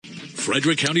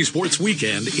Frederick County Sports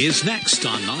Weekend is next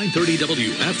on 930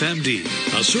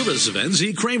 WFMD, a service of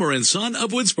NZ Kramer and Son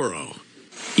of Woodsboro.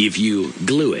 If you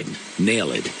glue it,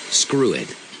 nail it, screw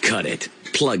it, cut it,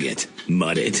 plug it,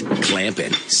 mud it, clamp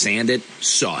it, sand it,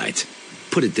 saw it.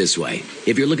 Put it this way,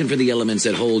 if you're looking for the elements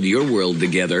that hold your world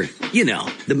together, you know,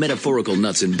 the metaphorical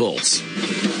nuts and bolts.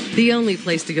 The only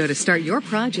place to go to start your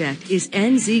project is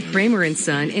NZ Kramer &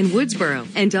 Son in Woodsboro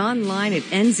and online at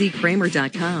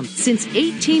nzkramer.com. Since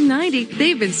 1890,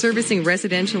 they've been servicing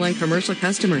residential and commercial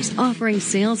customers, offering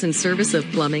sales and service of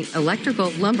plumbing, electrical,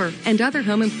 lumber, and other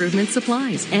home improvement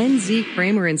supplies. NZ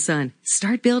Kramer & Son.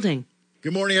 Start building.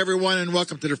 Good morning, everyone, and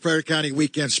welcome to the Frederick County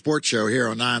Weekend Sports Show here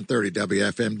on 930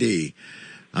 WFMD.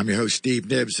 I'm your host, Steve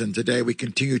Nibbs, and today we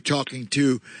continue talking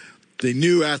to the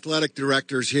new athletic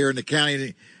directors here in the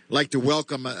county. I'd like to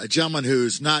welcome a gentleman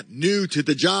who's not new to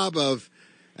the job of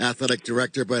athletic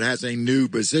director, but has a new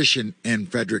position in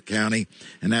Frederick County,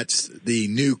 and that's the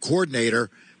new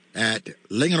coordinator at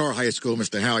Linganore High School,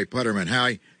 Mr. Howie Putterman.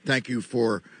 Howie, thank you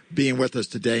for being with us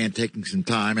today and taking some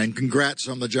time, and congrats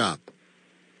on the job.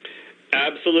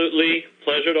 Absolutely.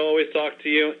 Pleasure to always talk to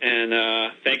you,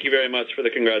 and thank you very much for the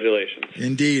congratulations.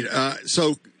 Indeed.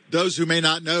 So those who may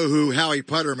not know who Howie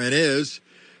Putterman is,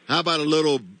 how about a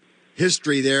little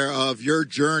history there of your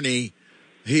journey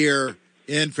here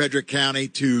in Frederick County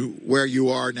to where you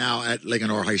are now at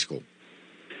Linganore High School?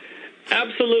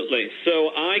 Absolutely. So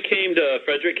I came to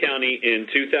Frederick County in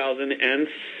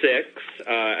 2006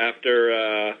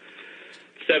 after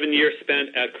 7 years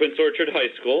spent at Quince Orchard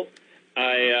High School.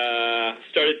 I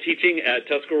started teaching at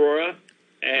Tuscarora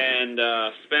and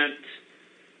spent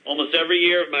almost every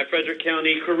year of my Frederick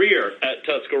County career at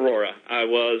Tuscarora. I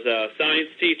was a science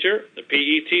teacher, a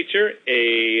PE teacher,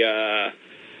 a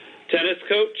tennis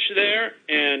coach there,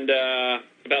 and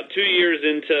about 2 years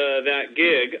into that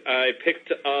gig, I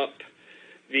picked up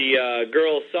the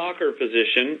girls' soccer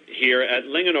position here at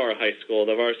Linganore High School,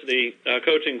 the varsity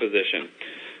coaching position.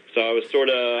 So I was sort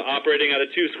of operating out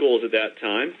of two schools at that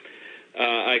time.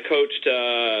 I coached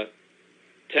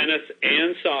tennis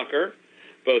and soccer,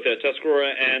 both at Tuscarora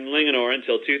and Linganore,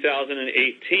 until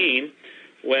 2018,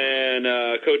 when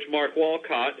Coach Mark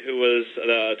Walcott, who was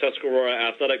the Tuscarora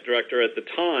athletic director at the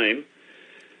time,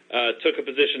 took a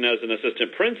position as an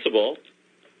assistant principal.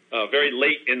 Very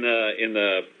late in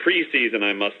the preseason,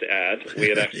 I must add. We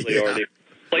had actually already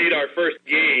played our first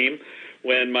game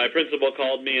when my principal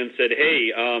called me and said,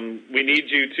 hey, we need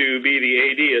you to be the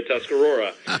AD at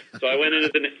Tuscarora. So I went in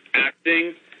as an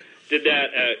acting, did that,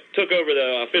 took over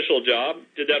the official job,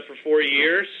 did that for 4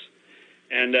 years,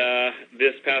 and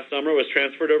this past summer was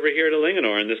transferred over here to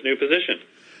Linganore in this new position.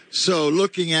 So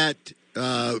looking at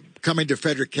coming to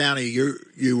Frederick County,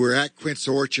 you were at Quince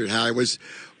Orchard. How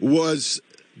was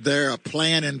there a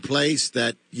plan in place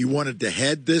that you wanted to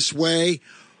head this way,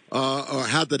 or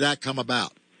how did that come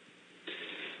about?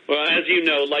 Well, as you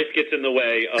know, life gets in the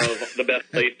way of the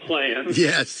best laid plans.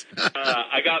 Yes.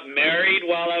 I got married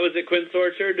while I was at Quince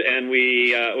Orchard, and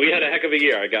we had a heck of a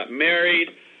year. I got married,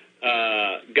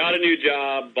 got a new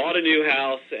job, bought a new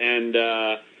house, and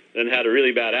then had a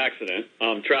really bad accident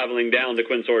traveling down to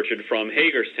Quince Orchard from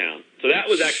Hagerstown. So that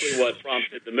was actually what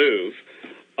prompted the move,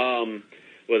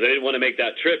 was I didn't want to make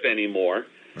that trip anymore.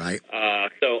 Right.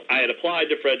 So I had applied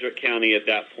to Frederick County at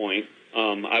that point.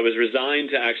 I was resigned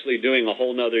to actually doing a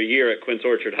whole nother year at Quince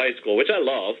Orchard High School, which I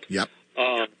loved. Yep.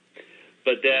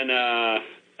 But then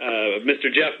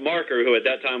Mr. Jeff Marker, who at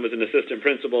that time was an assistant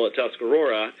principal at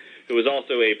Tuscarora, who was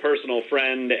also a personal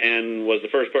friend and was the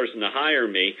first person to hire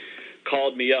me,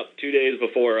 called me up 2 days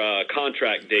before a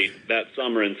contract date that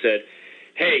summer and said,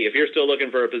 hey, if you're still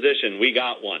looking for a position, we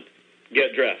got one.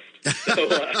 Get dressed. So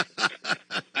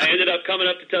I ended up coming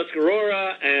up to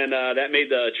Tuscarora, and that made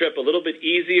the trip a little bit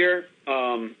easier.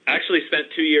 Actually spent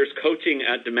 2 years coaching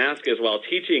at Damascus while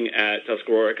teaching at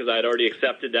Tuscarora because I had already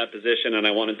accepted that position and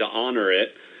I wanted to honor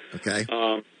it. Okay.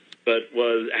 But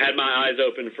had my eyes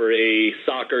open for a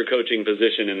soccer coaching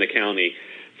position in the county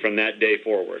from that day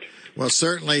forward. Well,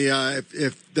 certainly,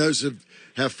 if those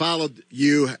have followed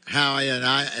you, Howie, and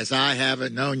as I have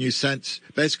known you since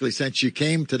you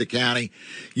came to the county,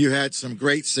 you had some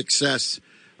great success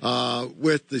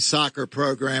with the soccer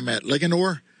program at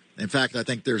Linganore. In fact, I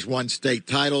think there's one state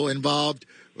title involved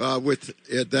with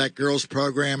that girls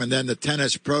program, and then the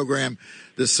tennis program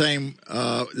the same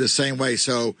way.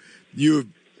 So you've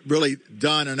really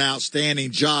done an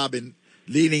outstanding job in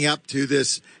leading up to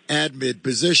this admin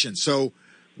position. So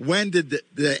when did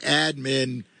the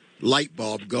admin light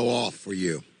bulb go off for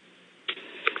you?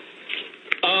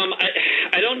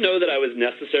 I don't know that I was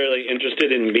necessarily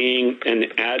interested in being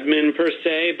an admin per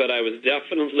se, but I was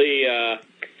definitely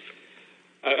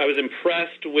I was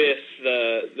impressed with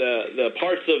the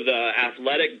parts of the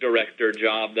athletic director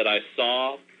job that I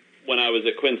saw when I was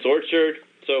at Quince Orchard.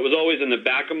 So it was always in the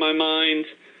back of my mind.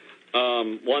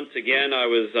 Once again, I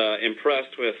was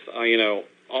impressed with,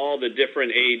 all the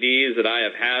different ADs that I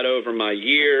have had over my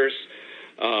years,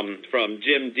 from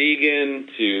Jim Deegan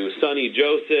to Sonny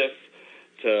Joseph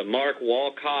to Mark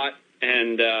Walcott,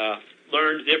 and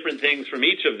learned different things from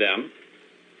each of them.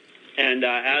 And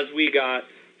as we got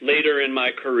later in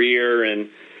my career, and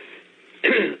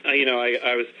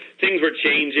I was things were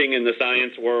changing in the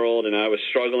science world, and I was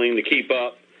struggling to keep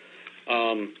up.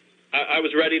 I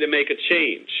was ready to make a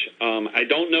change. I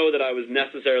don't know that I was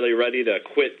necessarily ready to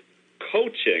quit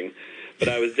coaching, but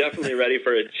I was definitely ready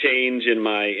for a change in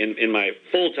my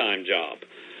full-time job.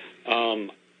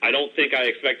 I don't think I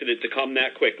expected it to come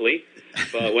that quickly,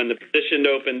 but when the position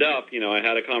opened up, I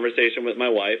had a conversation with my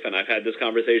wife, and I've had this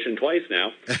conversation twice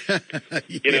now.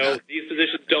 These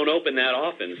positions don't open that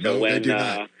often. So no, they do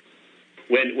not.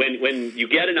 When you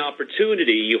get an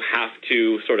opportunity, you have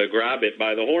to sort of grab it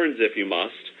by the horns if you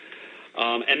must.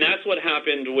 And that's what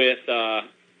happened with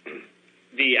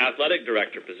the athletic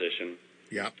director position.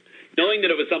 Yeah. Knowing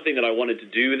that it was something that I wanted to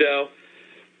do, though,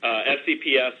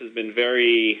 FCPS has been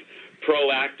very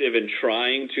proactive in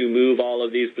trying to move all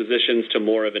of these positions to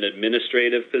more of an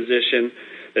administrative position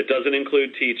that doesn't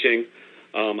include teaching,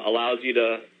 allows you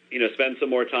to spend some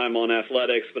more time on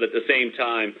athletics, but at the same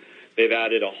time, they've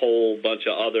added a whole bunch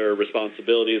of other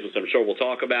responsibilities, which I'm sure we'll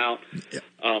talk about. Yeah.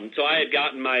 So I had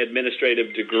gotten my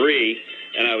administrative degree,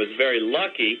 and I was very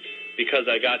lucky because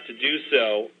I got to do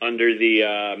so under the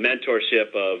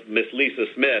mentorship of Miss Lisa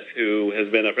Smith, who has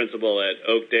been a principal at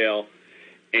Oakdale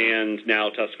and now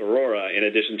Tuscarora, in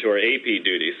addition to her AP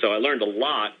duties. So I learned a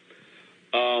lot.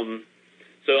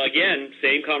 So again,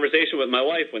 same conversation with my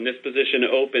wife. When this position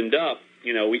opened up,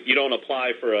 you don't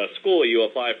apply for a school, you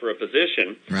apply for a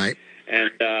position. Right.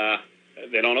 And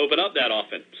they don't open up that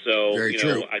often. So, Very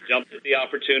true. I jumped at the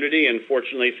opportunity, and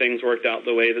fortunately things worked out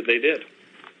the way that they did.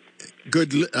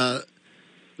 Good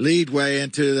lead way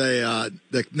into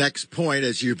the next point,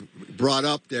 as you brought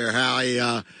up there,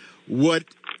 Howie. What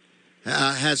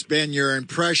has been your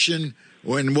impression,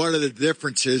 and what are the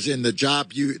differences in the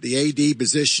job the AD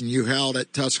position you held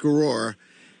at Tuscarora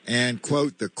and,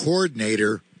 quote, the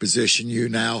coordinator position you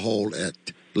now hold at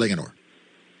Linganore?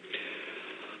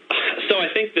 So I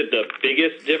think that the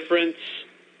biggest difference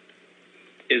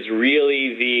is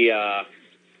really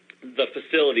the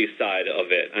facility side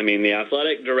of it. I mean, the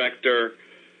athletic director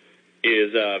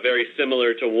is very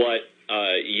similar to what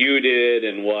you did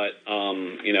and what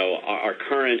our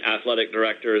current athletic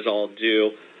directors all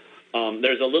do.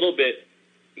 There's a little bit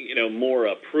more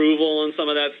approval on some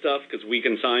of that stuff because we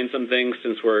can sign some things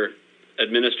since we're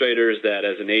administrators that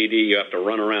as an AD you have to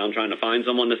run around trying to find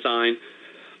someone to sign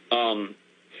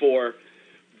for.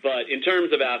 But in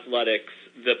terms of athletics,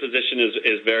 the position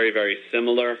is very, very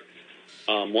similar.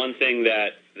 One thing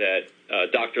that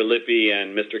Dr. Lippy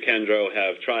and Mr. Kendrow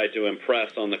have tried to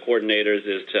impress on the coordinators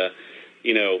is to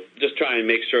just try and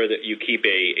make sure that you keep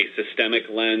a systemic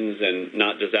lens and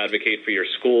not just advocate for your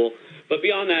school. But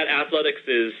beyond that, athletics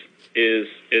is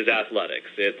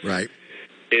athletics. It's right.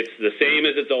 It's the same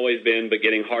as it's always been, but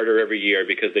getting harder every year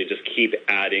because they just keep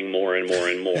adding more and more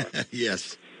and more.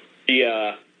 Yes.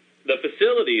 The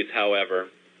facilities, however,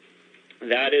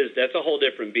 that's a whole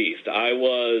different beast. I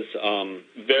was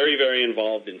very, very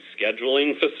involved in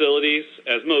scheduling facilities,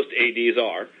 as most ADs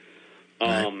are.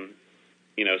 Right.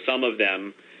 Some of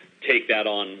them take that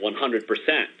on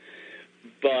 100%.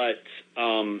 But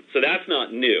so that's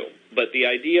not new. But the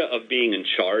idea of being in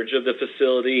charge of the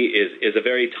facility is a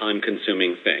very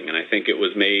time-consuming thing, and I think it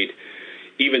was made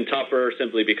even tougher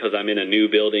simply because I'm in a new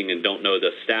building and don't know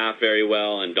the staff very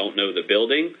well and don't know the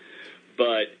building.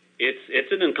 But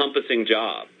it's an encompassing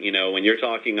job. When you're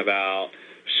talking about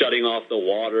shutting off the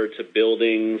water to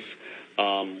buildings,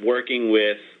 working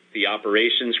with the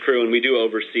operations crew, and we do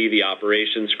oversee the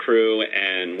operations crew,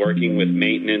 and working with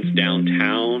maintenance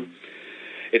downtown.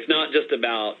 It's not just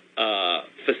about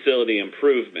facility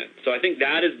improvement. So I think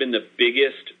that has been the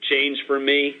biggest change for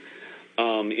me,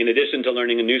 in addition to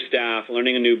learning a new staff,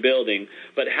 learning a new building,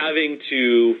 but having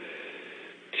to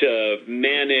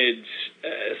manage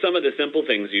some of the simple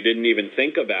things you didn't even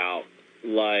think about,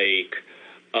 like,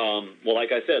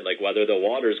 like I said, like whether the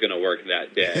water's going to work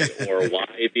that day or why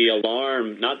the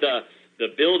alarm, not the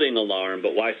building alarm,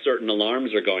 but why certain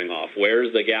alarms are going off.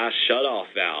 Where's the gas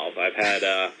shutoff valve? I've had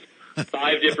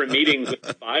 5 different meetings with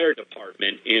the fire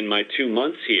department in my 2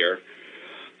 months here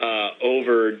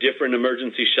over different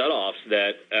emergency shutoffs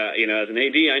that, as an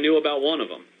AD, I knew about one of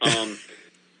them.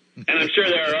 And I'm sure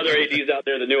there are other ADs out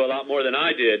there that knew a lot more than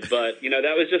I did, but,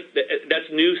 that was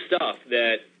that's new stuff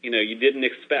that, you didn't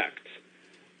expect.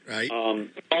 Right.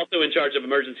 Also in charge of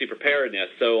emergency preparedness,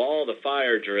 so all the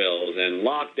fire drills and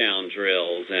lockdown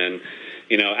drills and,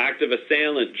 active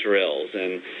assailant drills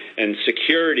and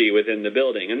security within the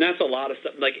building. And that's a lot of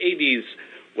stuff. Like ADs,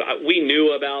 we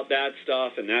knew about that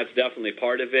stuff, and that's definitely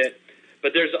part of it.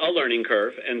 But there's a learning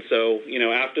curve, and so,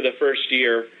 after the first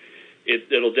year,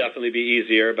 it'll definitely be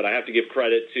easier, but I have to give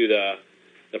credit to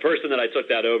the person that I took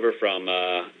that over from,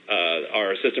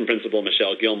 our assistant principal,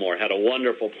 Michelle Gilmore, had a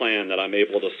wonderful plan that I'm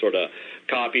able to sort of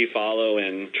copy, follow,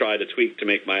 and try to tweak to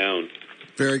make my own.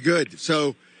 Very good.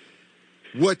 So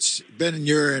what's been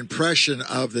your impression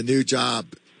of the new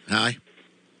job, Hi?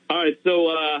 All right, so,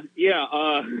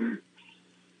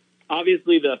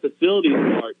 obviously the facilities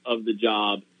part of the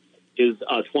job is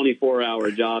a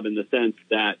 24-hour job in the sense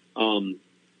that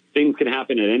things can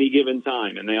happen at any given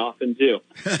time, and they often do.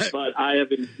 But I have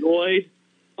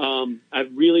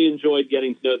I've really enjoyed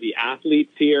getting to know the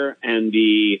athletes here and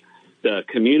the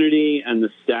community and the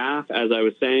staff. As I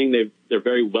was saying, they're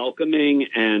very welcoming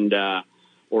and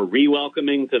or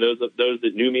re-welcoming to those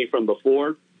that knew me from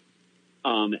before.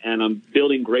 And I'm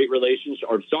building great relationships,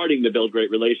 or starting to build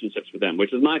great relationships with them,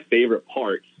 which is my favorite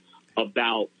part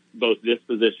about both this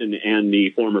position and the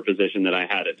former position that I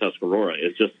had at Tuscarora.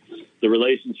 It's just the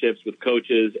relationships with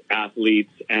coaches,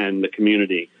 athletes, and the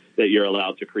community that you're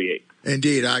allowed to create.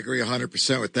 Indeed, I agree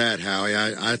 100% with that, Howie.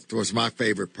 I was my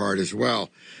favorite part as well.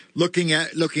 Looking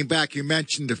back, you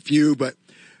mentioned a few, but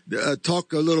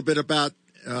talk a little bit about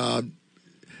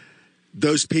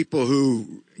those people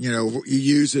who you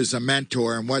use as a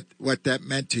mentor and what that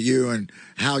meant to you and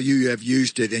how you have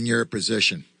used it in your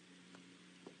position.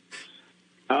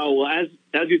 Oh, well, as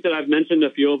you said, I've mentioned a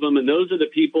few of them, and those are the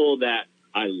people that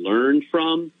I learned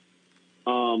from.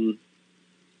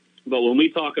 But when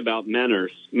we talk about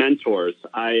mentors,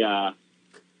 I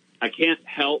can't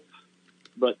help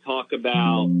but talk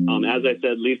about, as I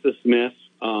said, Lisa Smith,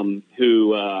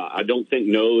 who I don't think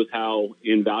knows how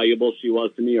invaluable she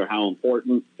was to me or how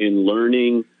important in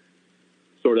learning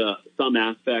sort of some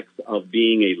aspects of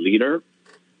being a leader.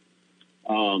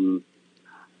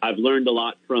 I've learned a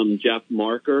lot from Jeff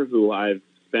Marker, who I've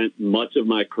spent much of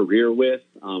my career with,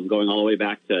 going all the way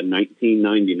back to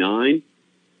 1999.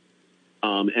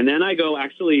 And then I go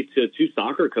actually to two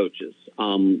soccer coaches.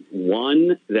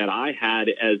 One that I had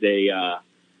as a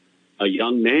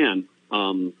young man.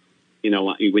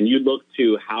 When you look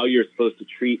to how you're supposed to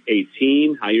treat a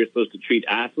team, how you're supposed to treat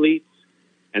athletes,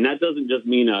 and that doesn't just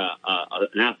mean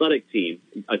an athletic team,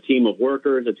 a team of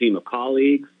workers, a team of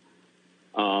colleagues.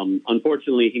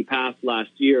 Unfortunately, he passed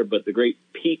last year, but the great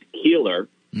Pete Keeler,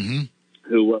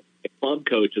 who was a club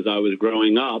coach as I was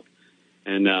growing up,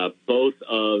 and both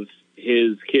of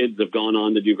his kids have gone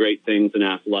on to do great things in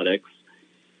athletics.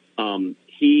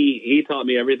 He taught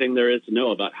me everything there is to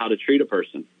know about how to treat a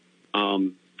person.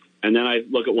 And then I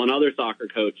look at one other soccer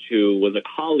coach who was a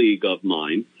colleague of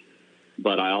mine,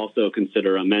 but I also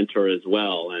consider a mentor as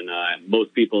well. And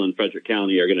most people in Frederick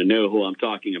County are going to know who I'm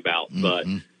talking about. But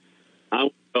I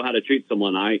don't know how to treat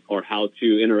someone or how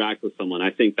to interact with someone. I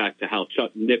think back to how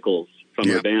Chuck Nichols from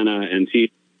Urbana and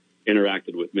T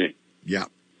interacted with me. Yeah.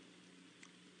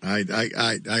 I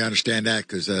understand that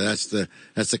because that's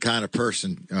the kind of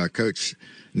person Coach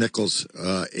Nichols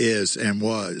is and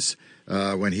was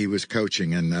when he was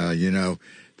coaching, and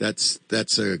that's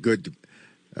a good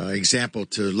example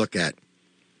to look at.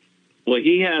 Well,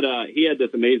 he had this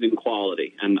amazing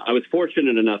quality, and I was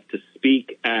fortunate enough to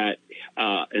speak at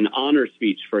an honor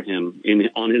speech for him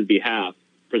on his behalf,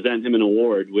 present him an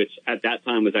award, which at that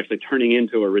time was actually turning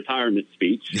into a retirement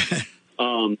speech.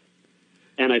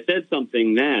 And I said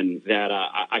something then that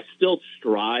I still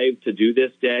strive to do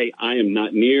this day. I am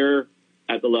not near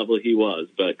at the level he was,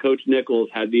 but Coach Nichols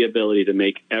had the ability to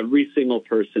make every single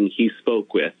person he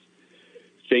spoke with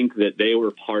think that they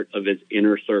were part of his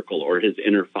inner circle or his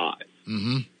inner five.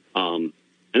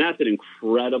 And that's an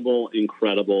incredible,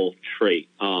 incredible trait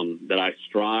that I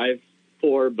strive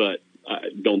for, but I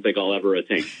don't think I'll ever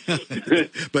attain.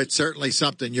 But certainly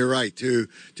something, you're right, to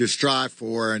strive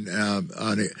for, and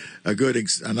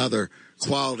another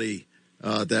quality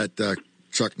that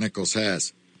Chuck Nichols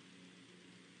has.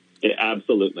 Yeah,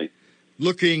 absolutely.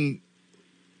 Looking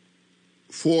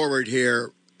forward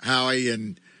here, Howie,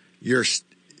 and your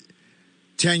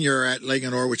tenure at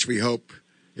Linganore, which we hope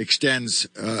extends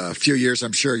a few years.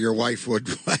 I'm sure your wife would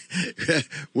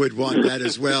want that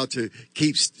as well, to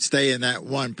stay in that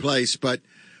one place. But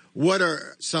what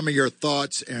are some of your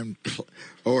thoughts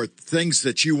or things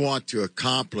that you want to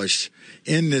accomplish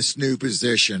in this new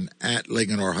position at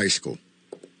Linganore High School?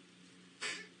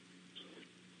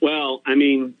 Well, I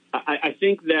mean, I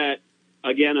think that,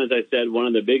 again, as I said, one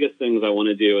of the biggest things I want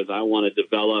to do is I want to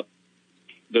develop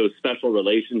those special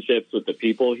relationships with the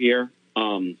people here,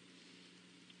 and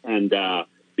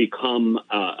become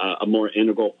a more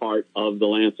integral part of the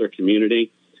Lancer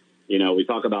community. You know, we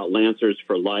talk about Lancers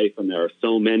for life, and there are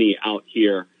so many out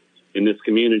here in this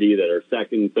community that are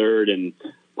second, third, and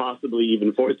possibly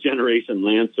even fourth generation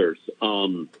Lancers.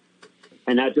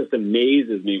 And that just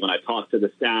amazes me when I talk to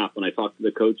the staff, when I talk to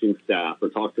the coaching staff, or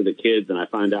talk to the kids, and I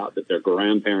find out that their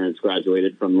grandparents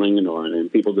graduated from Linganore,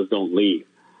 and people just don't leave.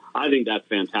 I think that's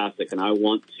fantastic, and I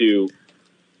want to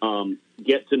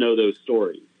get to know those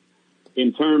stories.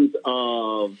 In terms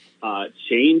of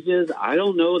changes, I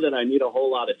don't know that I need a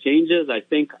whole lot of changes. I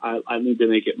think I need to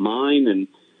make it mine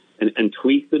and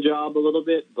tweak the job a little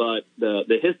bit. But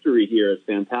the history here is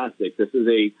fantastic. This is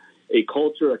a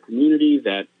culture, a community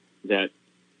that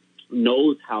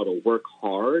knows how to work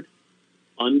hard,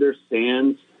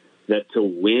 understands that to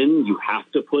win, you have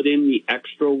to put in the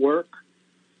extra work.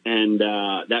 And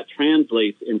that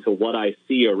translates into what I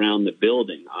see around the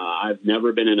building. I've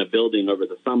never been in a building over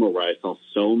the summer where I saw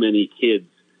so many kids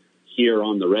here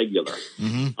on the regular.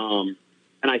 Mm-hmm.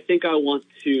 And I think I want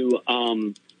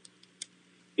to,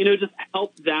 just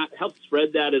help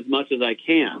spread that as much as I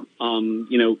can.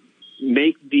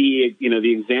 Make the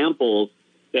examples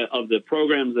of the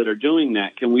programs that are doing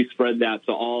that. Can we spread that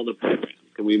to all the programs?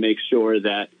 Can we make sure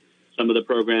that some of the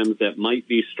programs that might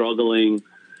be struggling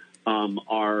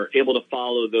are able to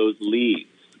follow those leads?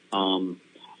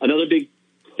 Another big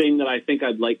thing that I think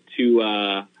I'd like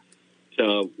to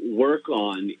work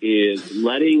on is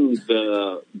letting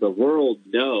the world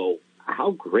know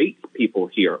how great people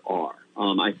here are.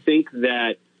 I think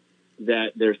that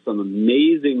there's some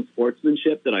amazing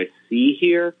sportsmanship that I see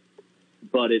here,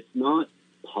 but it's not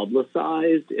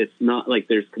publicized. It's not like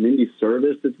there's community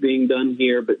service that's being done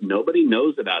here, but nobody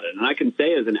knows about it. And I can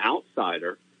say as an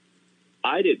outsider,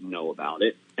 I didn't know about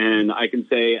it. And I can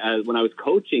say, as when I was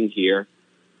coaching here,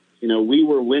 we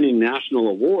were winning national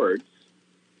awards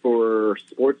for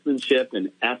sportsmanship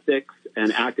and ethics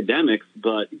and academics,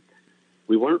 but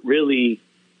we weren't really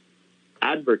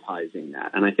advertising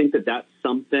that. And I think that that's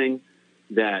something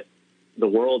that the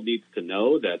world needs to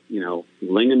know, that,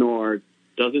 Linganore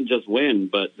doesn't just win,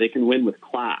 but they can win with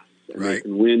class. And right. They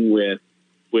can win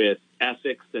with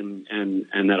ethics and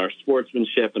that our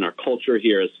sportsmanship and our culture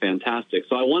here is fantastic.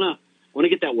 So I want to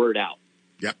get that word out.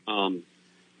 Yep.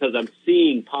 Because I'm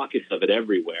seeing pockets of it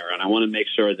everywhere, and I want to make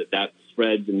sure that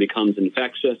spreads and becomes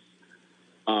infectious.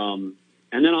 And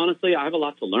then honestly, I have a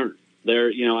lot to learn there.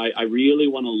 I really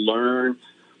want to learn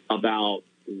about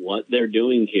what they're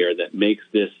doing here that makes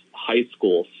this high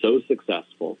school so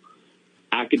successful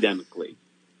academically,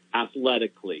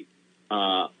 athletically,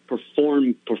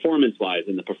 performance-wise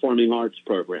in the performing arts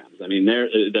programs. I mean,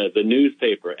 the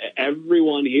newspaper,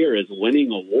 everyone here is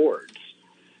winning awards.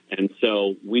 And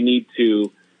so we need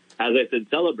to, as I said,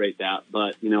 celebrate that.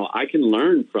 But, I can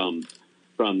learn from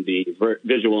the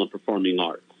visual and performing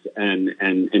arts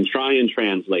and try and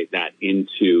translate that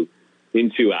into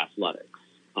athletics.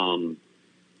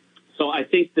 So I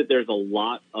think that there's a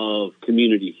lot of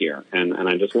community here, and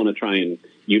I just want to try and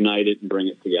unite it and bring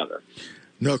it together.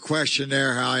 No question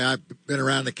there, Howie. I've been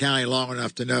around the county long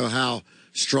enough to know how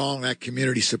strong that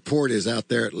community support is out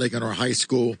there at Linganore High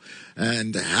School,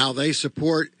 and how they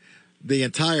support the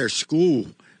entire school,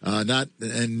 not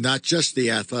just the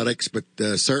athletics, but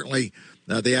certainly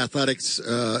the athletics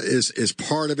is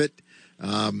part of it.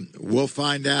 We'll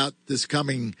find out this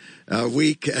coming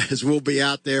week as we'll be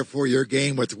out there for your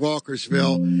game with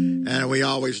Walkersville, and we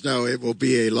always know it will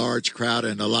be a large crowd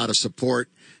and a lot of support,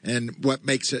 and what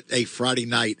makes it a Friday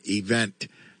night event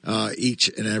each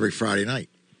and every Friday night.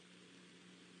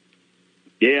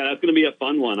 Yeah, that's going to be a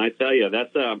fun one. I tell you,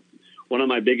 that's one of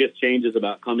my biggest changes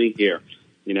about coming here.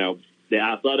 The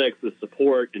athletics, the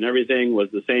support, and everything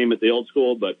was the same at the old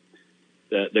school, but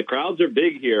the crowds are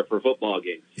big here for football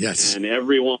games. Yes. And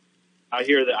everyone, I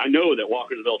know that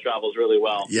Walkersville travels really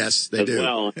well. Yes, they do.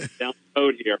 Well, down the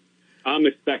road here, I'm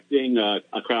expecting a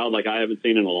crowd like I haven't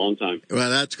seen in a long time. Well,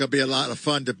 that's going to be a lot of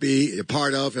fun to be a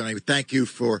part of, and I thank you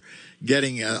for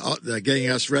getting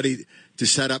us ready to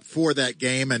set up for that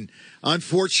game. And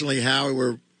unfortunately, Howie,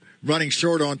 we're running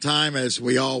short on time, as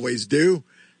we always do.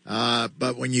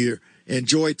 But when you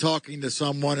enjoy talking to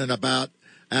someone and about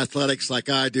athletics like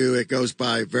I do, it goes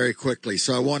by very quickly.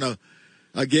 So I want to,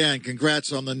 again,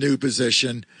 congrats on the new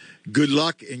position. Good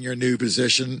luck in your new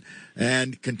position,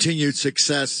 and continued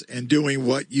success in doing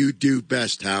what you do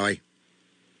best, Howie.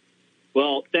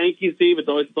 Well, thank you, Steve. It's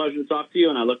always a pleasure to talk to you,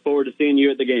 and I look forward to seeing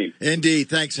you at the game. Indeed.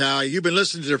 Thanks, Howie. You've been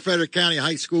listening to the Frederick County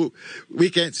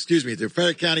the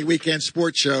Frederick County Weekend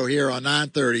Sports Show here on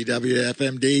 930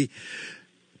 WFMD.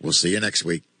 We'll see you next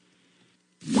week.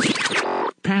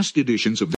 Past editions of